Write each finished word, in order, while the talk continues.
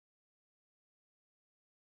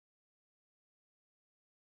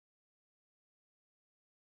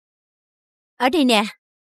Ở đây nè.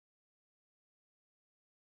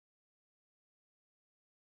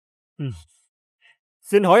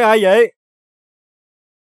 Xin hỏi ai vậy?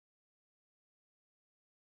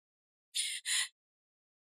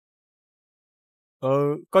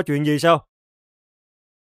 Có chuyện gì sao?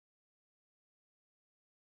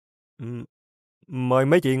 Mời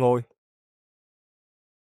mấy chị ngồi.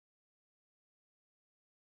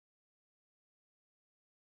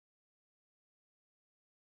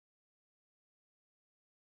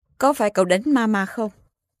 Có phải cậu đánh mama không?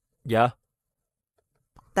 Dạ.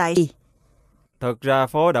 Tại gì? Thật ra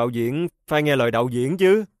phó đạo diễn phải nghe lời đạo diễn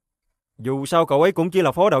chứ. Dù sao cậu ấy cũng chỉ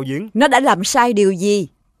là phó đạo diễn. Nó đã làm sai điều gì?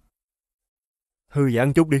 Thư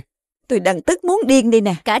giãn chút đi. Tôi đang tức muốn điên đi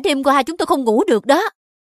nè. Cả đêm qua chúng tôi không ngủ được đó.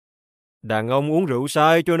 Đàn ông uống rượu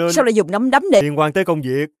sai cho nên... Sao lại dùng nắm đấm để... Liên quan tới công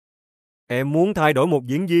việc. Em muốn thay đổi một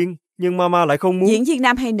diễn viên, nhưng mama lại không muốn. Diễn viên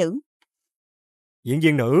nam hay nữ? Diễn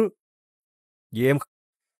viên nữ. Vì em...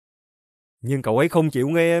 Nhưng cậu ấy không chịu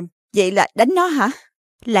nghe em. Vậy là đánh nó hả?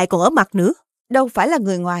 Lại còn ở mặt nữa. Đâu phải là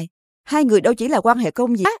người ngoài. Hai người đâu chỉ là quan hệ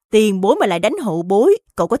công việc. Tiền bối mà lại đánh hậu bối,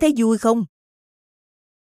 cậu có thấy vui không?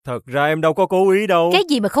 Thật ra em đâu có cố ý đâu. Cái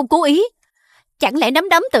gì mà không cố ý? Chẳng lẽ nắm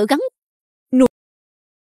đấm tự gắn?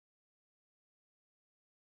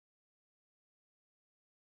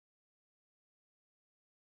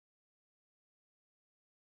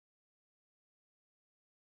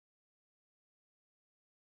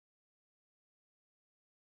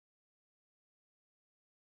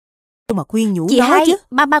 Mà khuyên nhủ Chị nó hai, chứ.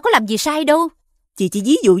 mama có làm gì sai đâu. Chị chỉ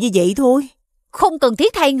ví dụ như vậy thôi. Không cần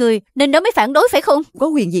thiết thay người nên nó mới phản đối phải không? Có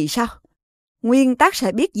quyền gì sao? Nguyên tắc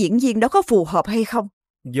sẽ biết diễn viên đó có phù hợp hay không.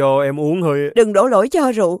 Do em uống hơi... Đừng đổ lỗi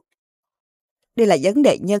cho rượu. Đây là vấn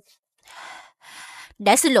đề nhân.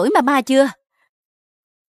 Đã xin lỗi mama chưa?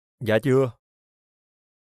 Dạ chưa.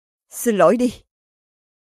 Xin lỗi đi.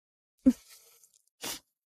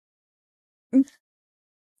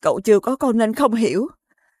 Cậu chưa có con nên không hiểu.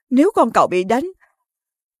 Nếu con cậu bị đánh,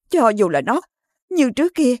 cho dù là nó như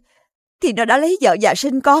trước kia, thì nó đã lấy vợ và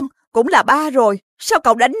sinh con, cũng là ba rồi. Sao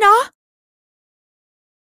cậu đánh nó?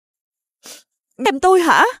 Em tôi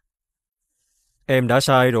hả? Em đã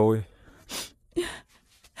sai rồi.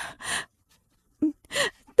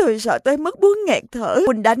 Tôi sợ tới mức muốn nghẹt thở.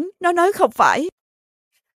 Quỳnh đánh, nó nói không phải.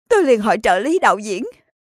 Tôi liền hỏi trợ lý đạo diễn.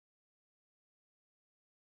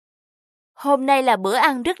 Hôm nay là bữa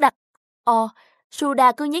ăn rất đặc.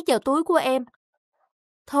 Suda cứ nhét vào túi của em.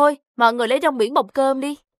 Thôi, mọi người lấy rong biển bọc cơm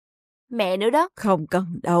đi. Mẹ nữa đó. Không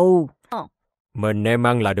cần đâu. Mình em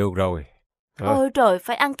ăn là được rồi. Ôi trời,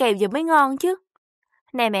 phải ăn kèm giờ mới ngon chứ.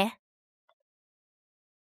 Nè mẹ.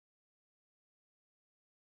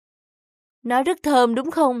 Nó rất thơm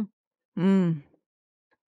đúng không?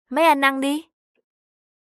 Mấy anh ăn đi.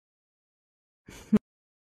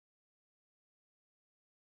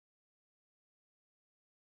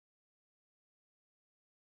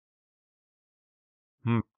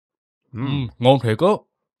 Ngon thiệt á.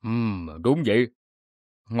 Đúng vậy.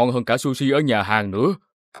 Ngon hơn cả sushi ở nhà hàng nữa.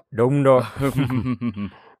 Đúng rồi.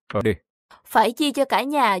 Đi. Phải chia cho cả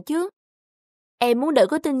nhà chứ. Em muốn đợi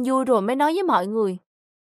có tin vui rồi mới nói với mọi người.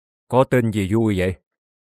 Có tin gì vui vậy?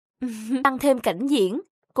 Tăng thêm cảnh diễn.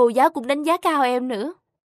 Cô giáo cũng đánh giá cao em nữa.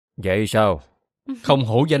 Vậy sao? Không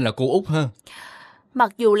hổ danh là cô Út ha.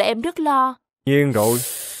 Mặc dù là em rất lo. Nhiên rồi.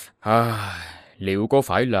 Liệu có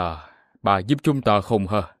phải là bà giúp chúng ta không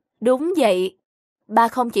ha? Đúng vậy. Ba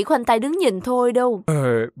không chỉ khoanh tay đứng nhìn thôi đâu.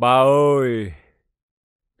 Ba ơi.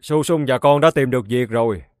 Su Sung và con đã tìm được việc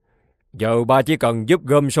rồi. Giờ ba chỉ cần giúp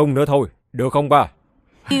gom sung nữa thôi. Được không ba?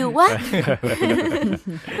 Yêu quá.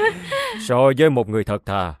 So với một người thật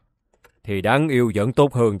thà thì đáng yêu vẫn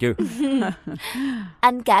tốt hơn chứ.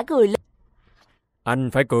 Anh cả cười lên. Anh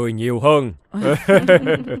phải cười nhiều hơn.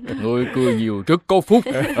 Người cười nhiều rất có phúc.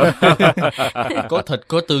 Có thịt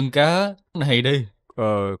có tương cá. Này đi.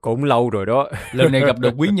 Cũng lâu rồi đó. Lần này gặp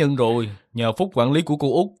được quý nhân rồi. Nhờ phúc quản lý của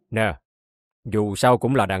cô Út. Nè, dù sao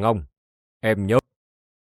cũng là đàn ông. Em nhớ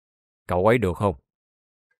cậu ấy được không?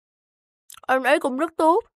 Anh ấy cũng rất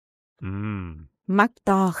tốt. Mắt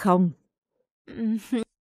to không?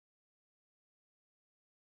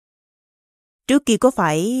 Trước kia có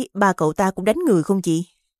phải ba cậu ta cũng đánh người không chị?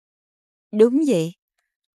 Đúng vậy.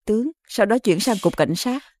 Tướng, sau đó chuyển sang cục cảnh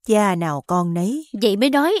sát. Cha nào con nấy. Vậy mới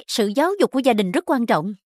nói sự giáo dục của gia đình rất quan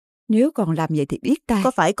trọng. Nếu còn làm vậy thì biết tay.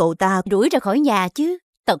 Có phải cậu ta đuổi ra khỏi nhà chứ?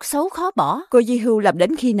 Tật xấu khó bỏ. Cô Di Hưu làm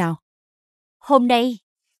đến khi nào? Hôm nay.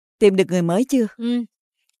 Tìm được người mới chưa?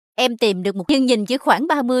 Em tìm được một nhưng nhìn chỉ khoảng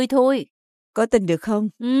 30 thôi. Có tin được không?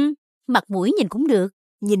 Mặt mũi nhìn cũng được.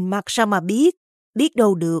 Nhìn mặt sao mà biết? Biết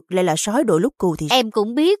đâu được lại là sói đội lúc cù thì... Em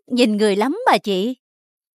cũng biết, nhìn người lắm bà chị.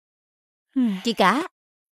 Chị cả,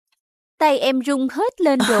 tay em run hết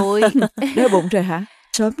lên rồi. Đói bụng rồi hả?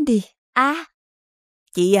 Sớm đi. À,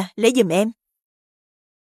 Chị lấy giùm em.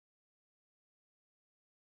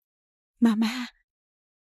 Mama.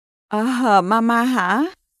 Mama hả?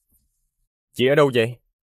 Chị ở đâu vậy?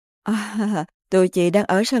 Tụi chị đang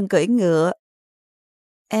ở sân cưỡi ngựa.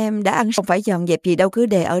 Em đã ăn xong phải dọn dẹp gì đâu, cứ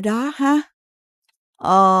để ở đó ha.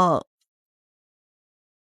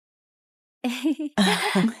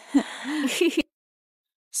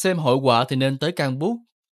 Xem hội họa thì nên tới Can Bút.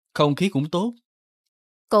 Không khí cũng tốt.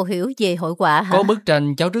 cậu hiểu về hội họa hả? Có bức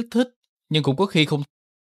tranh cháu rất thích, nhưng cũng có khi không.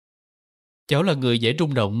 Cháu là người dễ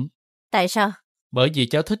rung động. Tại sao? Bởi vì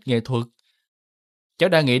cháu thích nghệ thuật. Cháu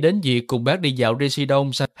đang nghĩ đến việc cùng bác đi dạo Resi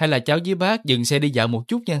Đông sao? Hay là cháu với bác dừng xe đi dạo một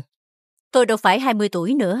chút nha. Tôi đâu phải 20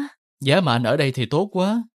 tuổi nữa. Giá mà anh ở đây thì tốt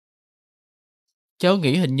quá. Cháu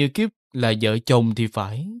nghĩ hình như kiếp là vợ chồng thì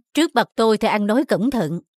phải. Trước mặt tôi thì ăn nói cẩn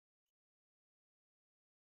thận.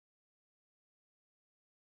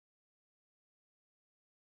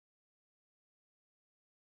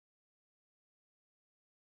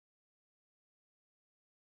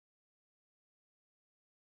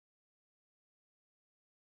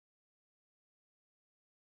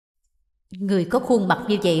 Người có khuôn mặt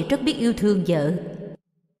như vậy rất biết yêu thương vợ.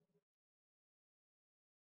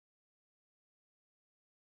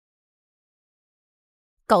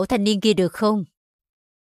 Cậu thanh niên kia được không?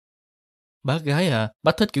 Bác gái à,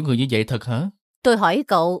 bác thích kiểu người như vậy thật hả? Tôi hỏi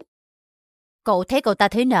cậu, cậu thấy cậu ta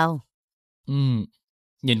thế nào?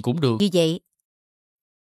 Nhìn cũng được. Như vậy.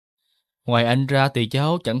 Ngoài anh ra thì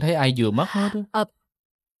cháu chẳng thấy ai vừa mắt hết á.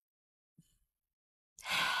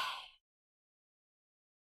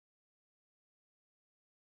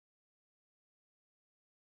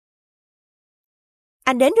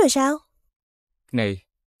 Anh đến rồi sao? Này,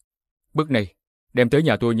 bức này, đem tới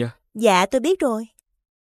nhà tôi nha. Dạ tôi biết rồi.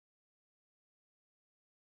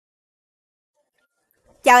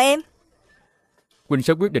 Chào em. Huynh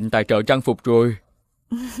sắp quyết định tài trợ trang phục rồi.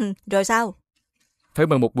 Rồi sao? Phải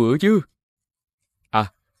mời một bữa chứ.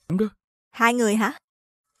 À, đúng đó. 2 người hả?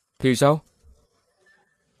 Thì sao?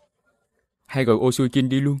 Hay gọi ô Sui Chin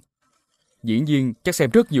đi luôn. Diễn viên chắc xem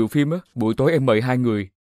rất nhiều phim á. Buổi tối em mời 2 người.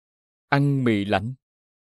 Ăn mì lạnh.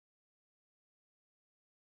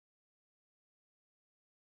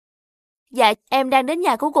 Dạ, em đang đến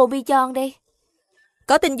nhà của cô Bi Chon đây.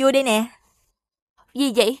 Có tin vui đây nè.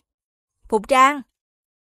 Gì vậy? Phục trang.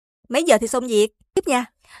 Mấy giờ thì xong việc? Tiếp nha.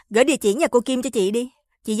 Gửi địa chỉ nhà cô Kim cho chị đi.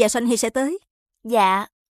 Chị và Xoanh Hy sẽ tới. Dạ.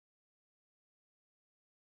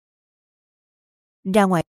 Ra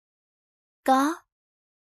ngoài. Có.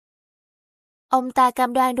 Ông ta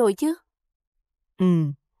cam đoan rồi chứ?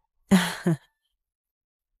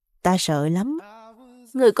 Ta sợ lắm.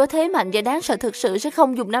 Người có thế mạnh và đáng sợ thực sự sẽ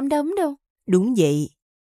không dùng nắm đấm đâu. Đúng vậy.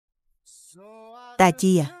 Ta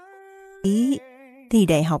Chi à, ý thi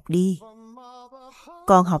đại học đi.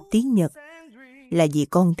 Con học tiếng Nhật là vì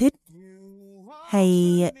con thích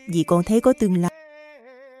hay vì con thấy có tương lai?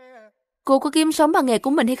 Cô có kiếm sống bằng nghề của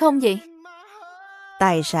mình hay không vậy?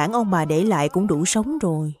 Tài sản ông bà để lại cũng đủ sống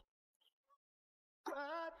rồi.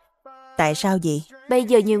 Tại sao vậy? Bây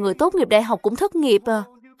giờ nhiều người tốt nghiệp đại học cũng thất nghiệp à.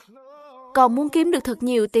 Con muốn kiếm được thật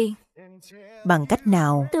nhiều tiền. Bằng cách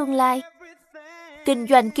nào? Tương lai kinh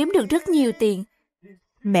doanh kiếm được rất nhiều tiền.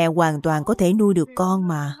 Mẹ hoàn toàn có thể nuôi được con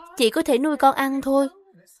mà. Chỉ có thể nuôi con ăn thôi.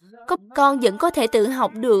 Con vẫn có thể tự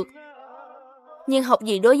học được. Nhưng học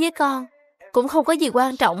gì đối với con cũng không có gì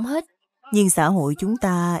quan trọng hết. Nhưng xã hội chúng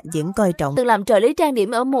ta vẫn coi trọng. Từng làm trợ lý trang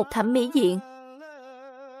điểm ở một thẩm mỹ viện.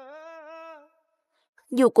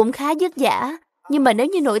 Dù cũng khá vất vả, nhưng mà nếu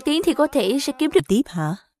như nổi tiếng thì có thể sẽ kiếm được. Tiếp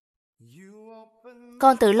hả?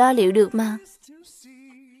 Con tự lo liệu được mà.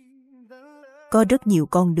 Có rất nhiều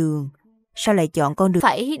con đường. Sao lại chọn con đường?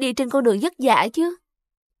 Phải đi trên con đường vất vả chứ.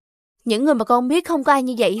 Những người mà con biết không có ai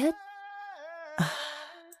như vậy hết.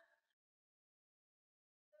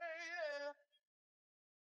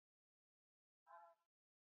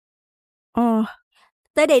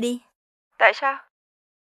 Tới đây đi. Tại sao?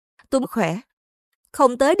 Tôi khỏe.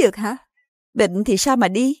 Không tới được hả? Bệnh thì sao mà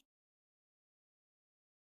đi?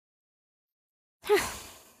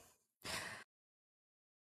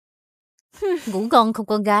 Ngủ ngon không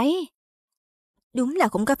con gái? Đúng là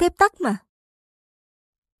cũng có phép tắc mà.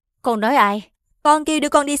 Con nói ai? Con kêu đưa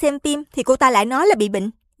con đi xem phim thì cô ta lại nói là bị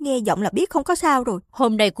bệnh. Nghe giọng là biết không có sao rồi.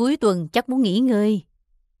 Hôm nay cuối tuần chắc muốn nghỉ ngơi.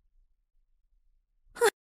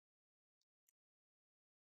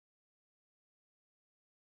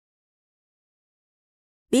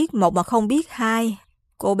 Biết một mà không biết hai.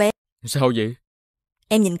 Cô bé. Sao vậy?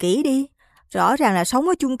 Em nhìn kỹ đi. Rõ ràng là sống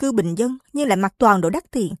ở chung cư bình dân nhưng lại mặc toàn đồ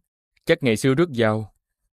đắt tiền. Chắc ngày xưa rất giàu.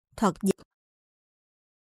 Thật vậy.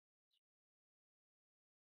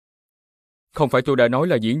 Không phải tôi đã nói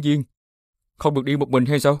là diễn viên không được đi một mình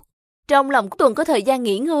hay sao? Trong lòng của Tuần có thời gian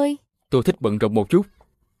nghỉ ngơi. Tôi thích bận rộn một chút.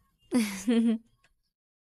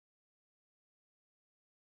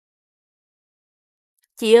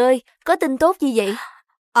 Chị ơi, có tin tốt gì vậy?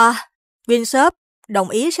 Vinshop đồng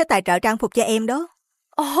ý sẽ tài trợ trang phục cho em đó.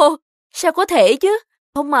 Ồ, sao có thể chứ?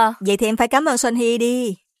 Không mà. Vậy thì em phải cảm ơn Son Hye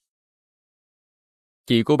đi.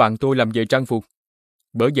 Chị của bạn tôi làm về trang phục,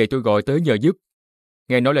 bởi vậy tôi gọi tới nhờ giúp.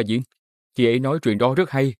 Nghe nói là diễn, chị ấy nói chuyện đó rất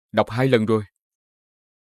hay, đọc 2 lần rồi.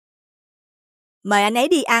 Mời anh ấy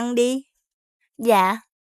đi ăn đi. Dạ.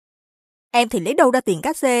 Em thì lấy đâu ra tiền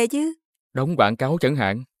cát xê chứ. Đóng quảng cáo chẳng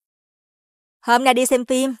hạn. Hôm nay đi xem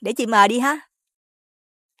phim, để chị mời đi ha.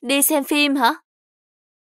 Đi xem phim hả?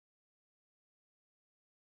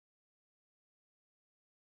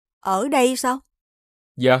 Ở đây sao?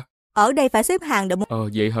 Dạ. Ở đây phải xếp hàng đợi một...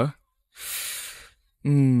 Vậy hả?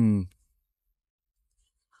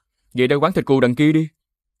 Vậy ra quán thịt cừu đằng kia đi.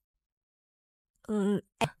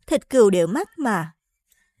 Thịt cừu đều mắc mà.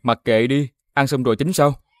 Mặc kệ đi, ăn xong rồi tính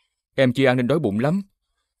sau. Em chưa ăn nên đói bụng lắm.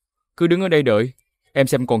 Cứ đứng ở đây đợi, em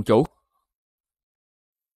xem còn chỗ.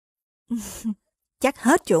 Chắc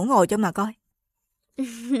hết chỗ ngồi cho mà coi.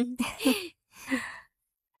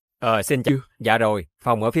 Xin chào. Dạ rồi,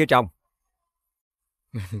 phòng ở phía trong.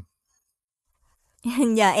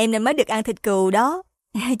 Nhờ em nên mới được ăn thịt cừu đó.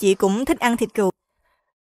 Chị cũng thích ăn thịt cừu.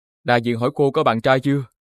 Đại diện hỏi cô có bạn trai chưa?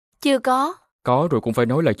 Chưa có. Có rồi cũng phải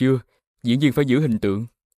nói là chưa. Diễn viên phải giữ hình tượng.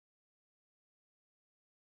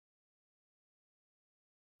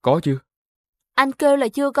 Có chưa? Anh kêu là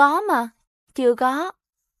chưa có mà. Chưa có.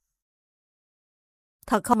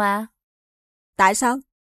 Thật không? Mà. Tại sao?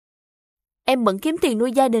 Em bận kiếm tiền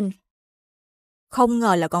nuôi gia đình. Không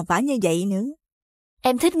ngờ là còn phải như vậy nữa.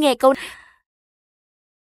 Em thích nghe câu...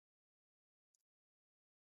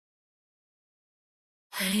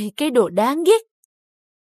 Cái đồ đáng ghét.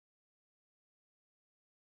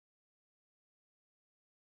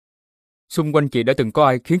 Xung quanh chị đã từng có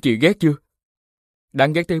ai khiến chị ghét chưa?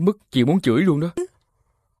 Đáng ghét tới mức chị muốn chửi luôn đó.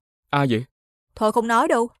 Ai vậy? Thôi không nói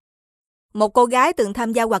đâu. Một cô gái từng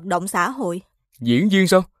tham gia hoạt động xã hội. Diễn viên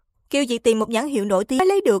sao? Kêu chị tìm một nhãn hiệu nổi tiếng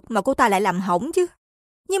lấy được mà cô ta lại làm hỏng chứ.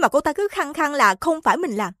 Nhưng mà cô ta cứ khăng khăng là không phải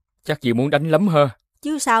mình làm. Chắc chị muốn đánh lắm ha.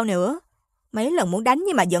 Chứ sao nữa. Mấy lần muốn đánh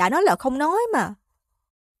nhưng mà giờ đã nói là không nói mà.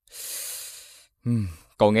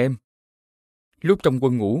 Còn em, lúc trong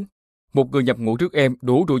quân ngũ, một người nhập ngũ trước em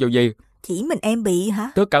đổ rượu vào dây. Chỉ mình em bị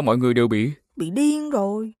hả? Tất cả mọi người đều bị. Bị điên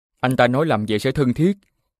rồi. Anh ta nói làm vậy sẽ thân thiết,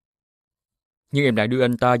 nhưng em lại đưa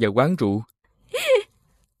anh ta vào quán rượu.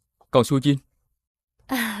 Còn Su Jin?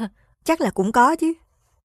 Chắc là cũng có chứ.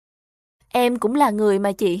 Em cũng là người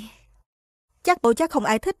mà chị. Chắc không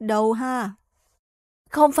ai thích đâu ha.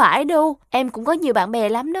 Không phải đâu, em cũng có nhiều bạn bè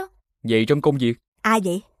lắm đó. Vậy trong công việc? Ai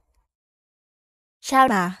vậy? Sao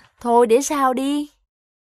mà? Thôi để sau đi.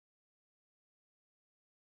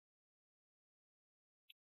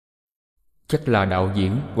 Chắc là đạo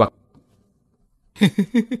diễn hoặc...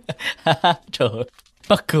 Trời ơi,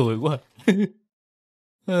 mắc cười quá.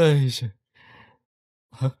 Ây giời.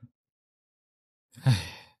 Hả?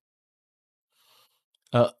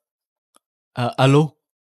 Alo.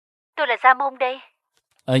 Tôi là Sa Môn đây.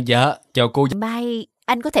 Dạ, chào cô. Mai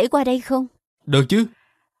anh có thể qua đây không? Được chứ?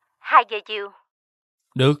 2 giờ chiều.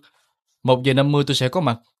 Được. 1:50 tôi sẽ có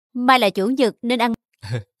mặt. Mai là chủ nhật nên ăn.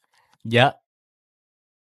 Dạ.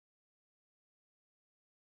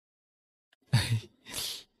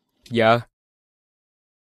 Dạ.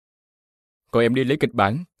 Còn em đi lấy kịch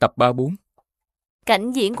bản tập 3-4.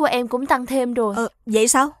 Cảnh diễn của em cũng tăng thêm rồi. Vậy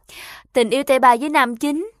sao? Tình yêu tay ba với nam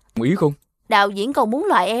chính. Đồng ý không? Đạo diễn còn muốn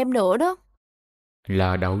loại em nữa đó.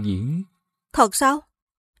 Là đạo diễn. Thật sao?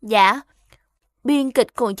 Dạ. Biên kịch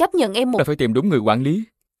còn chấp nhận em một... Là phải tìm đúng người quản lý.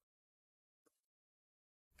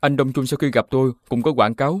 Anh Đông Chun sau khi gặp tôi cũng có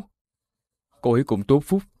quảng cáo. Cô ấy cũng tốt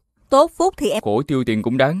phúc. Tốt phúc thì em... Khổ tiêu tiền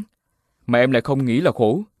cũng đáng. Mà em lại không nghĩ là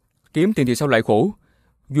khổ. Kiếm tiền thì sao lại khổ?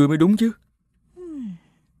 Vui mới đúng chứ.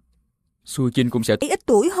 Su Jin cũng sẽ... ít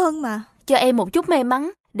tuổi hơn mà. Cho em một chút may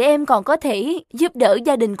mắn, để em còn có thể giúp đỡ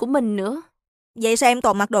gia đình của mình nữa. Vậy sao em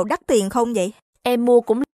toàn mặc đồ đắt tiền không vậy? Em mua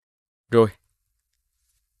cũng... Rồi.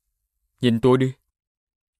 Nhìn tôi đi.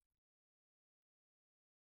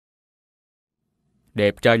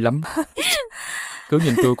 Đẹp trai lắm. Cứ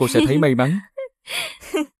nhìn tôi cô sẽ thấy may mắn.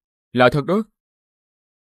 Là thật đó.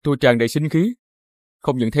 Tôi tràn đầy sinh khí.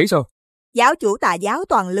 Không nhận thấy sao? Giáo chủ tà giáo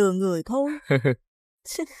toàn lừa người thôi.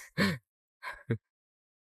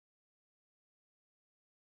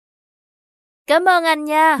 Cảm ơn anh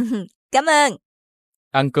nha. Cảm ơn.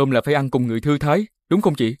 Ăn cơm là phải ăn cùng người thư thái, đúng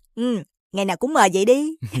không chị? Ngày nào cũng mời vậy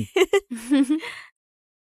đi.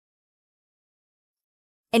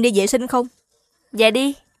 Em đi vệ sinh không? Dạ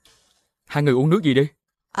đi. Hai người uống nước gì đi?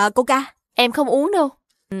 Coca. Em không uống đâu.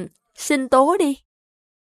 Sinh tố đi.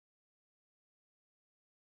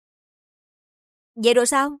 Vậy rồi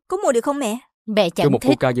sao? Có mua được không mẹ? Mẹ Cho chẳng một thích.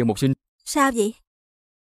 Coca về một sinh. Sao vậy?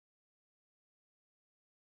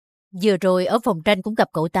 Vừa rồi ở phòng tranh cũng gặp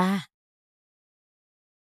cậu ta.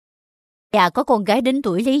 Nhà có con gái đến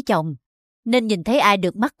tuổi lấy chồng, nên nhìn thấy ai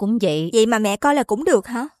được mắt cũng vậy. Vậy mà mẹ coi là cũng được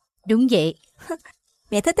hả? Đúng vậy.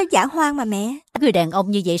 Mẹ thích tác giả Hoang mà mẹ. Người đàn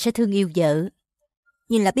ông như vậy sẽ thương yêu vợ.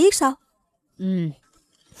 Nhìn là biết sao?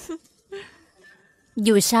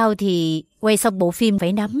 Dù sao thì quay xong bộ phim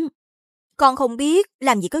phải nắm. Con không biết,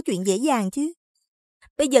 làm gì có chuyện dễ dàng chứ.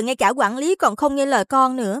 Bây giờ ngay cả quản lý còn không nghe lời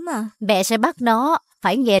con nữa mà. Mẹ sẽ bắt nó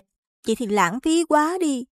phải nghe. Vậy thì lãng phí quá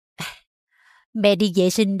đi. Mẹ đi vệ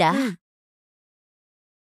sinh đã.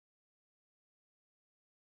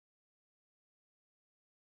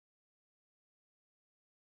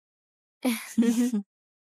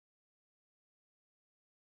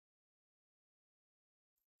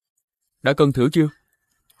 Đã cân thử chưa?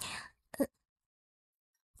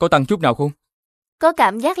 Có tăng chút nào không? Có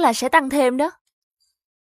cảm giác là sẽ tăng thêm đó.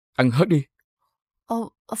 Ăn hết đi.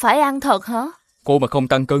 Ồ, phải ăn thật hả? Cô mà không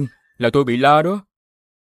tăng cân là tôi bị la đó.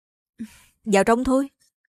 Vào trong thôi.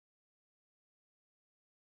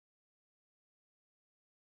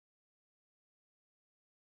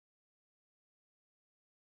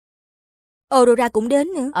 Aurora cũng đến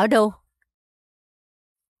nữa. Ở đâu?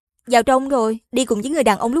 Vào trong rồi, đi cùng với người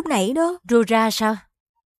đàn ông lúc nãy đó. Rura sao?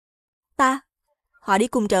 Họ đi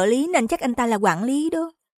cùng trợ lý nên chắc anh ta là quản lý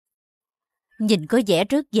đó. Nhìn có vẻ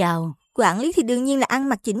rất giàu. Quản lý thì đương nhiên là ăn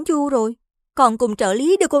mặc chỉnh chu rồi. Còn cùng trợ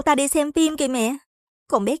lý đưa cô ta đi xem phim kìa mẹ.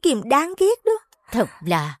 Còn bé Kim đáng ghét đó. Thật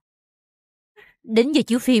là. Đến giờ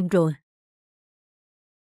chiếu phim rồi.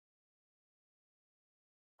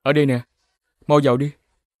 Ở đây nè. Mau vào đi.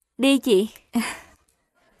 Đi chị.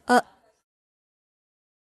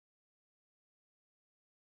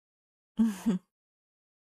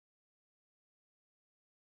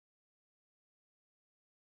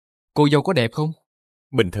 Cô dâu có đẹp không?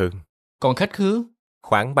 Bình thường, Còn khách khứa?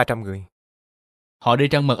 khoảng 300 người. Họ đi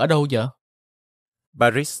trăng mật ở đâu vậy?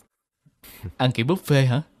 Paris, Ăn kiểu buffet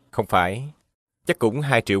hả? không phải. Chắc cũng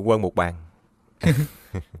 2 triệu won một bàn.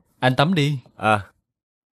 Anh tắm đi. À,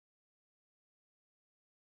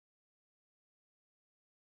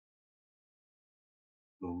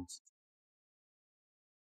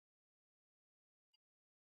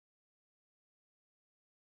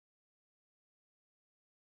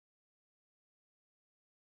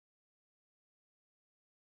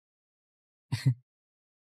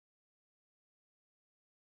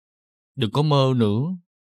 Đừng có mơ nữa.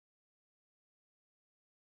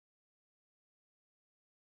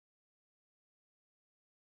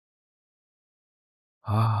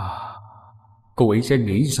 Cô ấy sẽ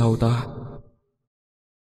nghĩ sao ta?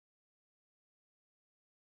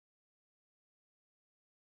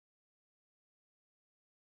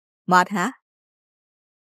 Mệt hả?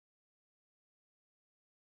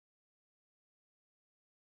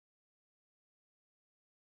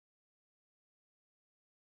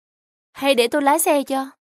 Hay để tôi lái xe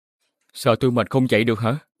cho? Sợ tôi mệt không chạy được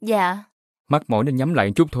hả? Dạ. Mắt mỏi nên nhắm lại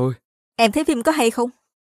một chút thôi. Em thấy phim có hay không?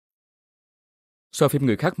 Sao phim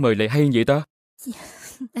người khác mời lại hay vậy ta?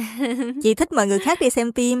 Chị thích mời người khác đi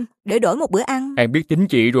xem phim để đổi một bữa ăn. Em biết tính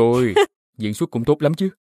chị rồi. Diễn xuất cũng tốt lắm chứ.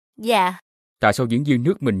 Dạ. Tại sao diễn viên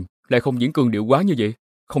nước mình lại không diễn cường điệu quá như vậy?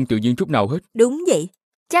 Không tự nhiên chút nào hết. Đúng vậy.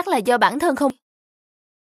 Chắc là do bản thân không.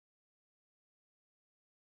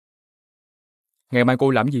 Ngày mai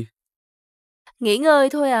cô làm gì? Nghỉ ngơi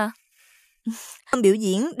thôi à. Biểu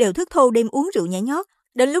diễn đều thức thâu đêm uống rượu nhảy nhót.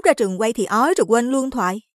 Đến lúc ra trường quay thì ói rồi quên luôn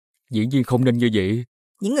thoại. Diễn viên không nên như vậy.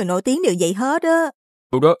 Những người nổi tiếng đều vậy hết á.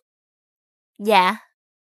 Cô đó, Dạ.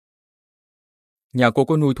 nhà cô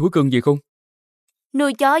có nuôi thú cưng gì không?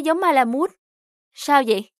 Nuôi chó giống Malamute. Sao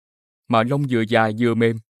vậy? Mà lông vừa dài vừa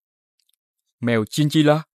mềm. Mèo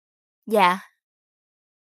Chinchilla. Dạ.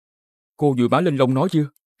 Cô vừa bá lên lông nó chưa?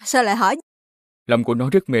 Sao lại hỏi? Lông của nó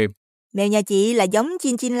rất mềm. Mèo nhà chị là giống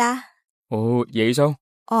Chinchilla. Ồ, vậy sao?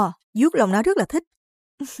 Vuốt lông nó rất là thích.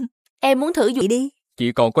 Em muốn thử Chị đi.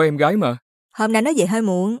 Chị còn có em gái mà. Hôm nay nó về hơi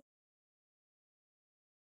muộn.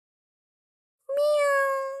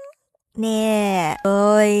 Nè,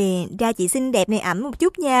 ơi, ra chị xinh đẹp này ẩm một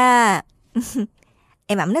chút nha.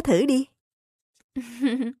 Em ẩm nó thử đi.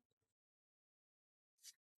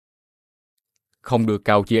 Không được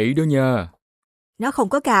cào chị ấy đó nha. Nó không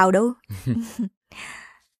có cào đâu.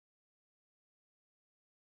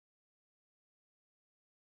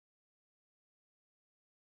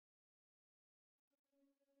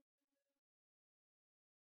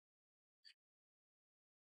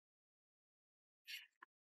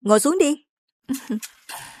 Ngồi xuống đi.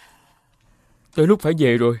 Tới lúc phải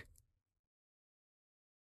về rồi.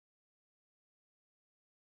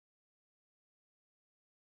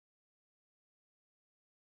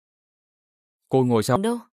 Cô ngồi sau.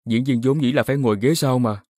 Đâu? Diễn viên vốn dĩ là phải ngồi ghế sau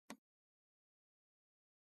mà.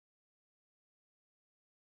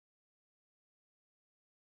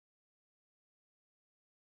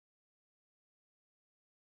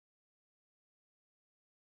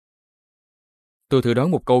 Tôi thử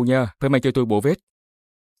đoán một câu nha, phải may cho tôi bộ vest.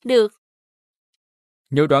 Được.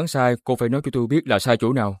 Nếu đoán sai, cô phải nói cho tôi biết là sai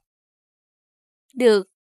chỗ nào. Được.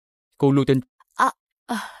 Cô lưu tin. À.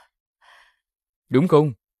 Đúng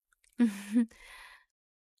không?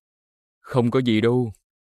 Không có gì đâu.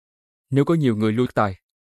 Nếu có nhiều người lưu tài.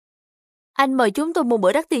 Anh mời chúng tôi một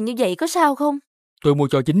bữa đắt tiền như vậy có sao không? Tôi mua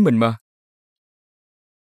cho chính mình mà.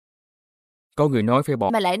 Có người nói phải bỏ.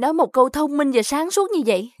 Mà lại nói một câu thông minh và sáng suốt như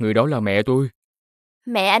vậy. Người đó là mẹ tôi.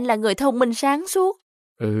 Mẹ anh là người thông minh sáng suốt.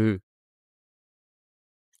 Ừ.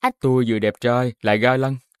 Anh... Tôi vừa đẹp trai, lại ga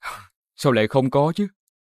lăng. Sao lại không có chứ?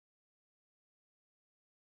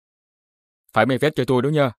 Phải may vest cho tôi đó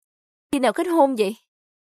nha. Khi nào kết hôn vậy?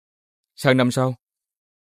 Sang năm sau.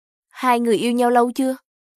 Hai người yêu nhau lâu chưa?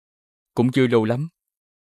 Cũng chưa lâu lắm.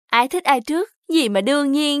 Ai thích ai trước? Gì mà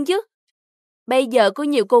đương nhiên chứ. Bây giờ có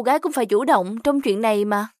nhiều cô gái cũng phải chủ động trong chuyện này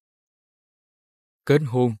mà. Kết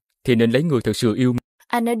hôn thì nên lấy người thật sự yêu.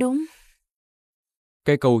 Anh nói đúng.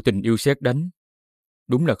 Cái câu tình yêu sét đánh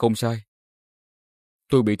đúng là không sai.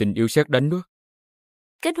 Tôi bị tình yêu sét đánh đó.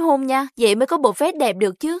 Kết hôn nha, vậy mới có bộ vest đẹp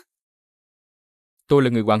được chứ. Tôi là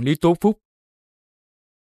người quản lý tốt phúc.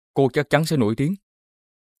 Cô chắc chắn sẽ nổi tiếng.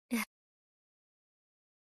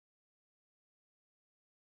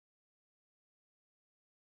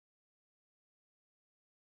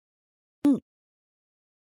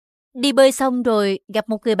 Đi bơi xong rồi gặp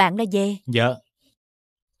một người bạn là về. Dạ.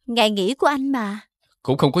 Ngày nghỉ của anh mà.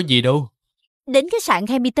 Cũng không có gì đâu. Đến khách sạn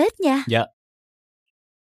 20 Tết nha. Dạ.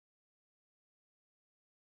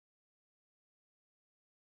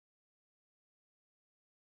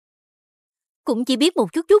 Cũng chỉ biết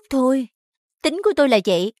một chút chút thôi. Tính của tôi là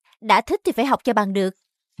vậy. Đã thích thì phải học cho bằng được.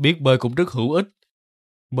 Biết bơi cũng rất hữu ích.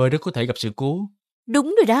 Bơi rất có thể gặp sự cố.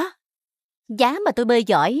 Đúng rồi đó. Giá mà tôi bơi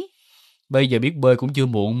giỏi. Bây giờ biết bơi cũng chưa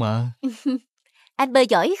muộn mà. Anh bơi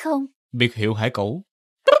giỏi không? Biệt hiệu hải cẩu.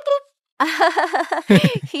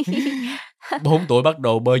 4 tuổi bắt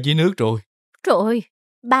đầu bơi dưới nước rồi. Trời,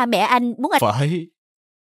 ba mẹ anh muốn anh... Phải.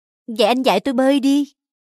 Vậy anh dạy tôi bơi đi.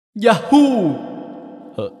 Yahoo!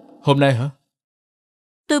 Hôm nay hả?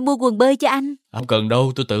 Tôi mua quần bơi cho anh. Không cần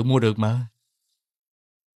đâu, tôi tự mua được mà.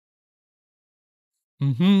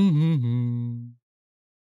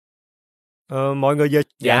 Mọi người về.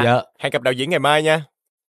 Dạ. Hẹn gặp đạo diễn ngày mai nha.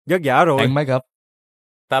 Vất vả rồi. Hẹn mai gặp.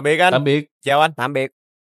 Tạm biệt anh. Tạm biệt. Chào anh. Tạm biệt.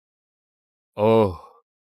 Ồ.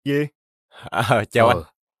 Gì? Chào anh.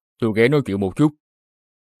 Tôi ghé nói chuyện một chút.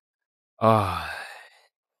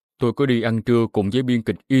 Tôi có đi ăn trưa cùng với biên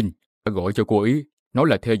kịch In. Gọi cho cô ấy. Nói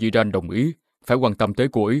là THIên đồng ý. Phải quan tâm tới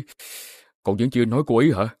cô ấy. Cậu vẫn chưa nói cô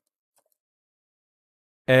ấy hả?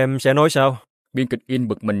 Em sẽ nói sao? Biên kịch In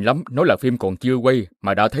bực mình lắm. Nói là phim còn chưa quay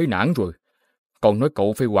mà đã thấy nản rồi. Còn nói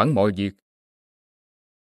cậu phải quản mọi việc.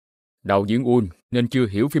 Đạo diễn Un nên chưa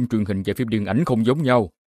hiểu phim truyền hình và phim điện ảnh không giống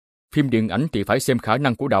nhau. Phim điện ảnh thì phải xem khả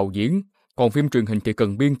năng của đạo diễn. Còn phim truyền hình thì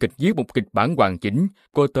cần biên kịch viết một kịch bản hoàn chỉnh.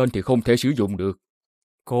 Có tên thì không thể sử dụng được.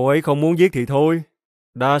 Cô ấy không muốn viết thì thôi.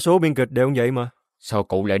 Đa số biên kịch đều như vậy mà. Sao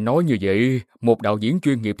cậu lại nói như vậy? Một đạo diễn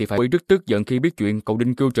chuyên nghiệp thì phải rất tức giận khi biết chuyện cậu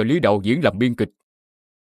định kêu trợ lý đạo diễn làm biên kịch.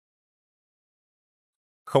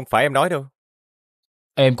 Không phải em nói đâu.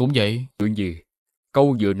 Em cũng vậy. Chuyện gì?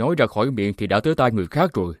 Câu vừa nói ra khỏi miệng thì đã tới tai người khác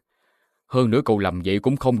rồi. Hơn nữa cậu làm vậy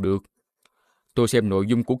cũng không được. Tôi xem nội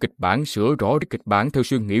dung của kịch bản, sửa rõ kịch bản theo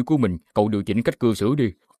suy nghĩ của mình. Cậu điều chỉnh cách cư xử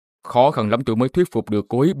đi. Khó khăn lắm tôi mới thuyết phục được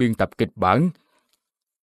cô ấy biên tập kịch bản.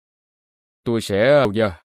 Tôi sẽ...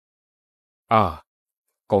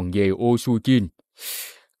 còn về Oh Soo Jin.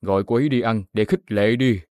 Gọi cô ấy đi ăn để khích lệ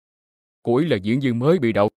đi. Cô ấy là diễn viên mới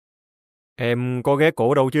bị đậu. Em có ghét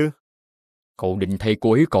cổ đâu chứ. Cậu định thay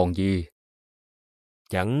cô ấy còn gì?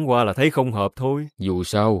 Chẳng qua là thấy không hợp thôi. Dù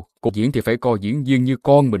sao, cô diễn thì phải coi diễn viên như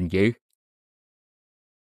con mình vậy.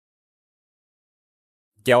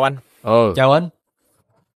 Chào anh. Chào anh.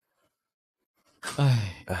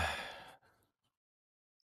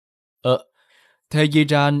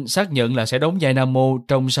 THIên xác nhận là sẽ đóng vai Nam Mô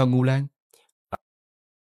trong Sao Ngưu Lan.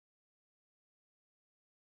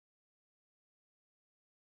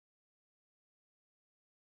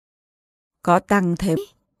 Có tăng thêm.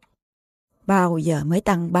 Bao giờ mới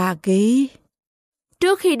tăng 3 ký?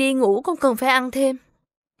 Trước khi đi ngủ con cần phải ăn thêm.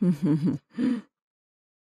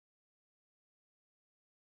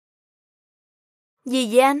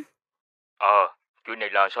 Gì vậy anh? Chuyện này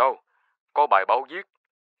là sao? Có bài báo viết.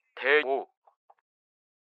 Thế...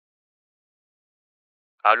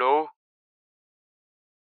 Alo?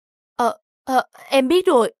 Em biết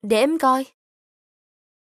rồi, để em coi.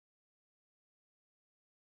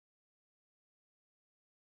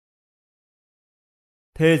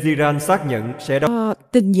 Tehran xác nhận sẽ đóng.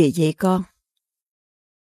 Tin gì vậy con?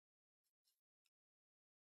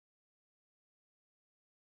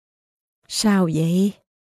 Sao vậy?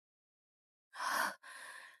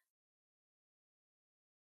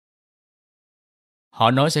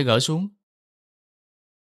 Họ nói sẽ gỡ xuống.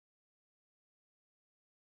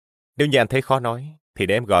 Nếu như anh thấy khó nói, thì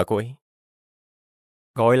để em gọi cô ấy.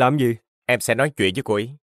 Gọi làm gì? Em sẽ nói chuyện với cô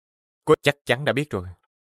ấy. Cô chắc chắn đã biết rồi.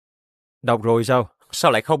 Đọc rồi sao?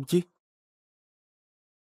 Sao lại không chứ?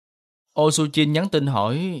 Oh Soo-jin nhắn tin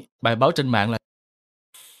hỏi bài báo trên mạng là...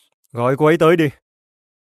 Gọi cô ấy tới đi.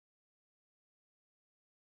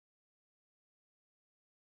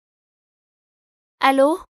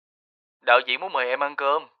 Alo, Đạo diễn muốn mời em ăn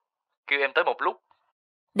cơm. Kêu em tới một lúc.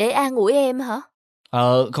 để an ủi em hả?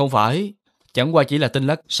 Không phải. Chẳng qua chỉ là tin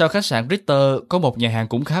lắc. Sao khách sạn Richter có một nhà hàng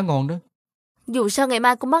cũng khá ngon đó. Dù sao ngày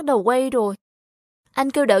mai cũng bắt đầu quay rồi.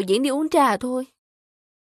 Anh kêu đạo diễn đi uống trà thôi.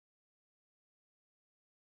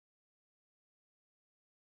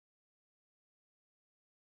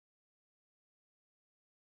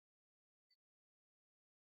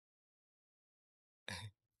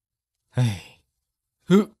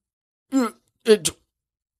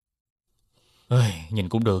 Nhìn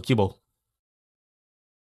cũng được chứ bộ.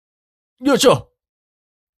 Yo sao?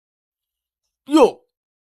 Yo.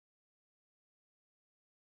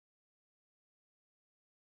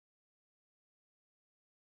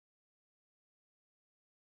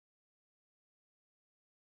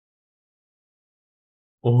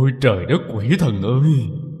 Ôi trời đất quỷ thần ơi!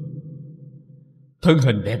 Thân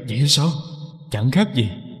hình đẹp vậy sao? Chẳng khác gì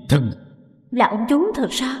thần. Là ông chú thật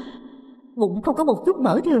sao? Bụng không có một chút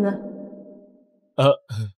mỡ thừa.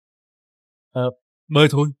 Bơi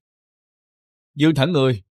thôi. Dương thẳng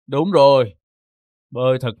người. Đúng rồi.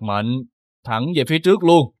 Bơi thật mạnh. Thẳng về phía trước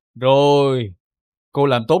luôn. Rồi. Cô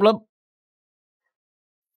làm tốt lắm.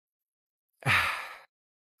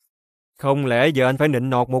 Không lẽ giờ anh phải nịnh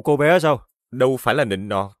nọt một cô bé sao? Đâu phải là nịnh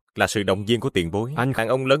nọt, là sự động viên của tiền bối. Anh đàn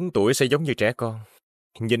ông lớn tuổi sẽ giống như trẻ con.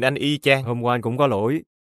 Nhìn anh y chang. Hôm qua anh cũng có lỗi.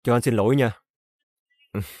 Cho anh xin lỗi nha.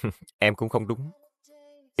 Em cũng không đúng.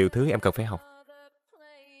 Nhiều thứ em cần phải học.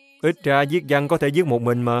 Ít ra viết văn có thể viết một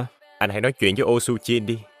mình mà. Anh hãy nói chuyện với Oh Soo-jin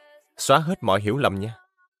đi. Xóa hết mọi hiểu lầm nha.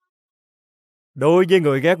 Đối với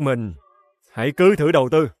người ghét mình, hãy cứ thử đầu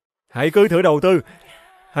tư. Hãy cứ thử đầu tư.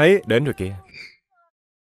 Hãy... Đến rồi kìa.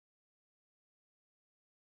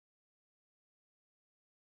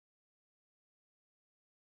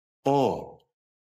 Ồ,